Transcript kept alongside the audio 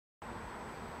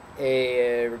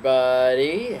Hey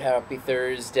everybody, happy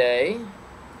Thursday.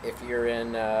 If you're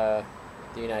in the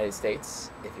United States,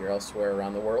 if you're elsewhere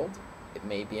around the world, it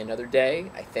may be another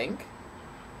day, I think.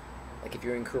 Like if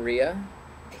you're in Korea,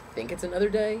 I think it's another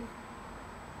day.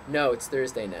 No, it's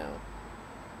Thursday now.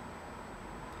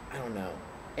 I don't know.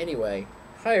 Anyway,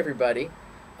 hi everybody.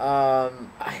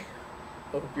 I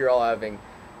hope you're all having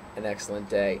an excellent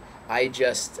day. I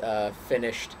just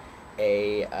finished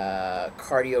a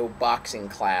cardio boxing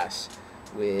class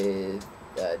with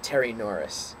Terry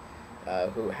Norris,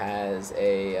 who has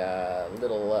a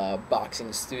little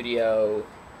boxing studio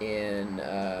in,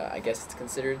 I guess it's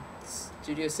considered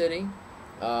Studio City.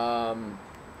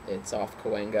 It's off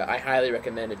Cahuenga. I highly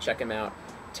recommend it. Check him out,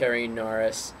 Terry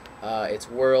Norris. It's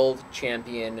World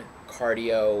Champion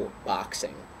Cardio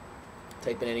Boxing.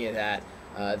 Type in any of that.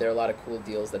 There are a lot of cool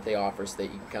deals that they offer so that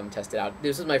you can come test it out.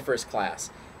 This was my first class,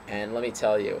 and let me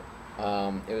tell you,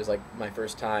 it was like my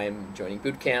first time joining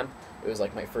boot camp. It was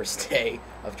like my first day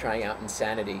of trying out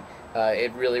Insanity.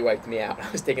 It really wiped me out. I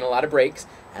was taking a lot of breaks,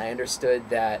 and I understood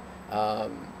that.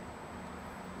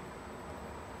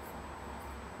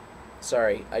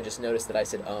 Sorry, I just noticed that I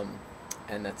said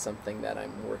and that's something that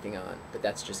I'm working on, but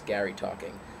that's just Gary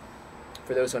talking.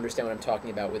 For those who understand what I'm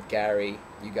talking about with Gary,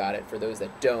 you got it. For those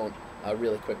that don't,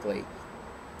 really quickly,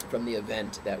 from the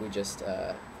event that we just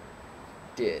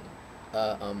did.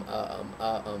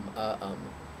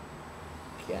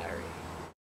 Gary.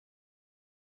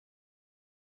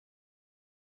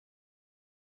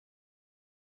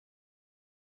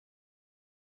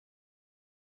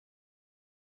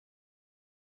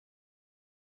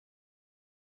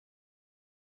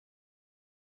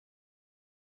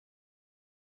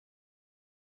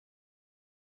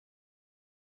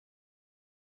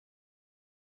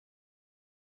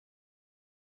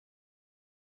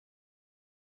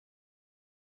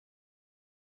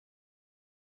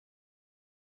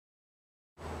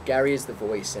 Gary is the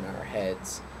voice in our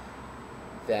heads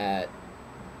that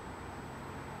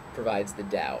provides the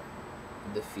doubt,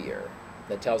 the fear,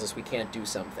 that tells us we can't do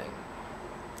something.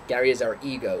 Gary is our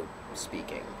ego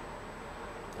speaking.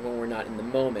 And when we're not in the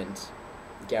moment,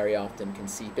 Gary often can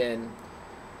seep in,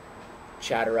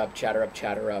 chatter up, chatter up,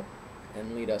 chatter up,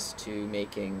 and lead us to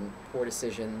making poor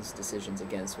decisions, decisions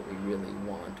against what we really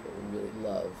want, what we really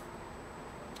love.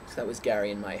 So that was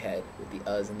Gary in my head with the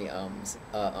uhs and the ums.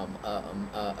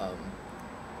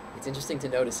 It's interesting to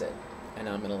notice it, and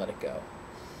I'm going to let it go.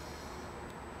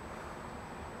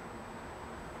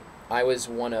 I was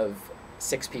one of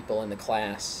 6 people in the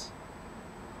class,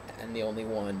 and the only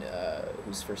one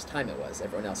whose first time it was.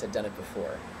 Everyone else had done it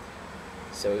before.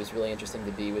 So it was really interesting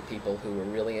to be with people who were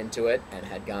really into it and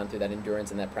had gone through that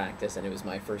endurance and that practice, and it was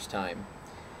my first time.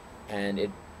 And it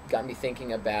got me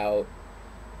thinking about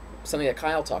something that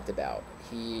Kyle talked about.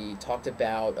 He talked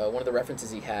about, one of the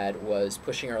references he had was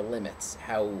pushing our limits,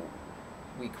 how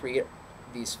we create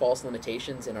these false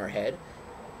limitations in our head.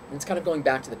 And it's kind of going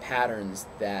back to the patterns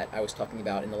that I was talking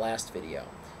about in the last video.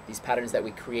 These patterns that we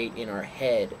create in our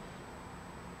head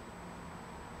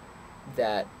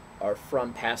that are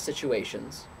from past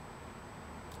situations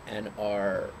and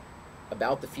are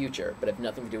about the future, but have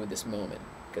nothing to do with this moment.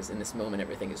 Because in this moment,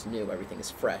 everything is new, everything is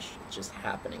fresh, it's just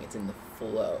happening, it's in the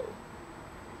flow.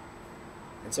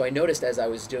 And so I noticed as I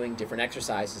was doing different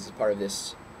exercises as part of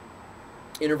this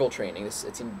interval training, it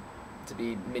seemed to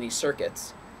be mini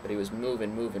circuits, but he was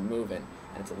moving, moving, moving,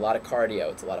 and it's a lot of cardio,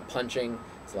 it's a lot of punching,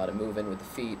 it's a lot of moving with the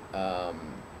feet,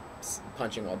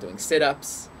 punching while doing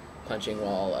sit-ups, punching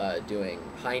while doing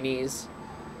high knees,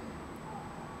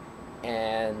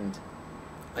 and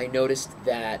I noticed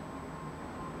that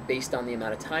based on the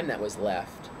amount of time that was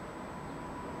left,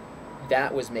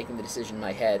 that was making the decision in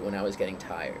my head when I was getting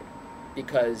tired.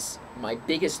 Because my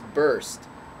biggest burst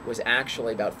was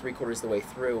actually about 3/4 of the way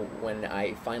through when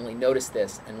I finally noticed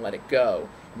this and let it go.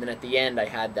 And then at the end I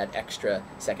had that extra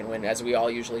second wind, as we all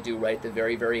usually do right at the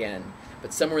very, very end.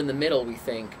 But somewhere in the middle we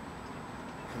think,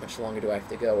 how much longer do I have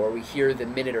to go? Or we hear the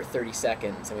minute or 30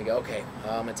 seconds and we go, okay,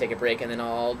 I'm going to take a break and then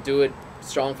I'll do it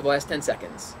strong for the last 10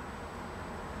 seconds.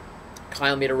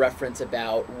 Kyle made a reference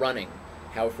about running,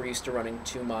 how if we're used to running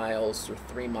 2 miles or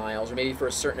 3 miles, or maybe for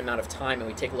a certain amount of time, and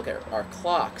we take a look at our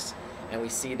clocks, and we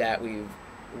see that we've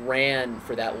ran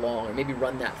for that long, or maybe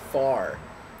run that far,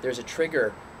 there's a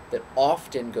trigger that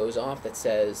often goes off that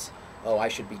says, oh, I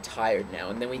should be tired now.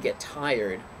 And then we get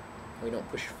tired, and we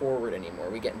don't push forward anymore.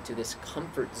 We get into this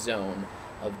comfort zone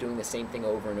of doing the same thing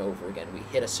over and over again. We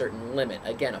hit a certain limit,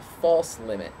 again, a false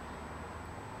limit,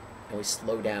 and we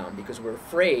slow down because we're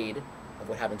afraid of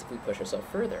what happens if we push ourselves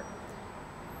further.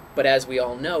 But as we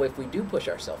all know, if we do push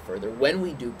ourselves further, when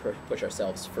we do push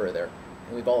ourselves further,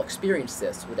 and we've all experienced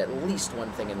this with at least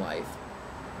one thing in life,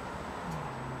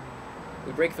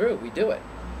 we break through, we do it.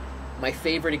 My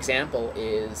favorite example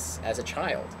is as a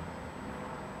child.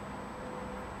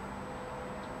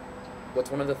 What's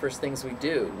one of the first things we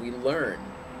do? We learn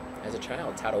as a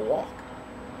child how to walk.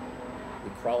 We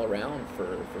crawl around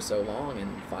for so long,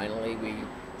 and finally we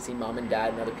see mom and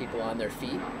dad and other people on their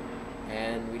feet,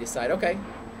 and we decide, okay,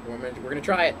 we're gonna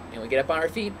try it. And we get up on our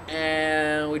feet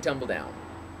and we tumble down.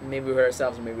 Maybe we hurt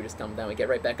ourselves, or maybe we just tumble down. We get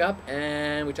right back up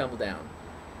and we tumble down.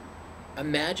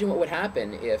 Imagine what would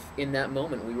happen if in that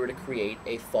moment we were to create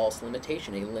a false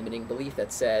limitation, a limiting belief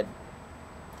that said,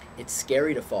 it's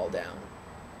scary to fall down,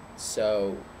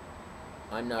 so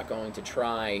I'm not going to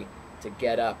try to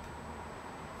get up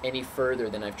any further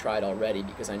than I've tried already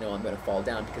because I know I'm going to fall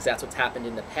down, because that's what's happened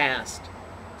in the past.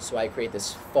 So I create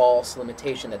this false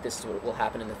limitation that this is what will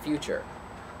happen in the future.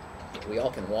 We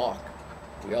all can walk.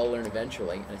 We all learn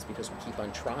eventually, and it's because we keep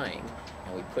on trying,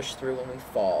 and we push through when we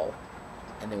fall,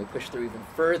 and then we push through even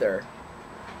further,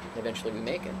 and eventually we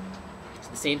make it. So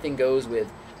the same thing goes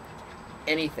with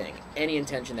anything, any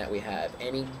intention that we have,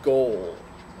 any goal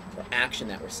or action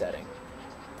that we're setting.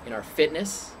 In our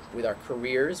fitness, with our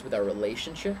careers, with our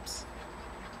relationships.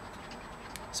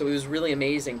 So it was really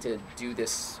amazing to do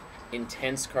this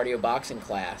intense cardio boxing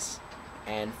class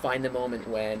and find the moment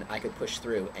when I could push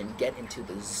through and get into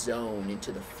the zone,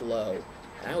 into the flow.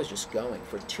 And I was just going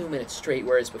for 2 minutes straight,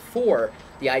 whereas before,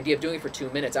 the idea of doing it for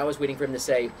 2 minutes, I was waiting for him to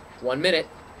say 1 minute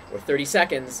or 30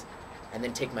 seconds and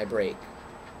then take my break.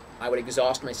 I would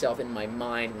exhaust myself in my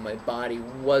mind when my body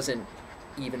wasn't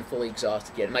even fully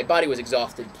exhausted yet. My body was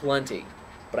exhausted plenty,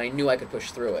 but I knew I could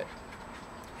push through it.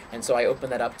 And so I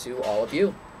opened that up to all of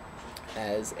you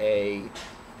as a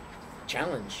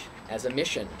challenge, as a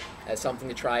mission, as something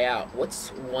to try out. What's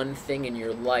one thing in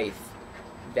your life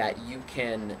that you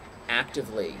can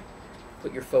actively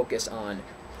put your focus on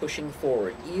pushing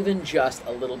forward, even just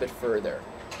a little bit further?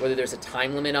 Whether there's a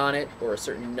time limit on it or a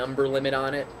certain number limit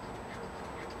on it.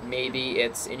 Maybe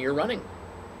it's in your running.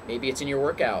 Maybe it's in your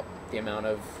workout, the amount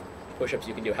of push-ups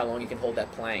you can do, how long you can hold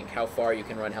that plank, how far you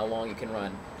can run, how long you can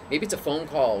run. Maybe it's a phone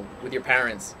call with your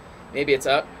parents. Maybe it's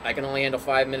up, I can only handle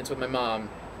 5 minutes with my mom.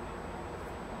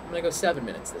 I'm gonna go 7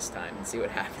 minutes this time and see what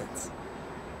happens.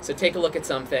 So take a look at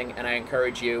something, and I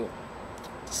encourage you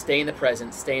to stay in the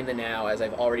present, stay in the now, as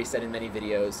I've already said in many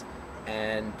videos,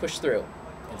 and push through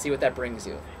and see what that brings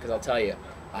you. Because I'll tell you,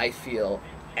 I feel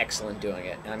excellent doing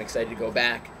it, and I'm excited to go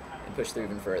back and push through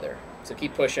even further. So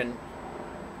keep pushing,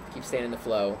 keep staying in the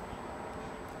flow,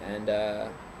 and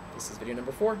this is video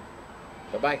number 4.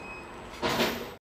 Bye-bye.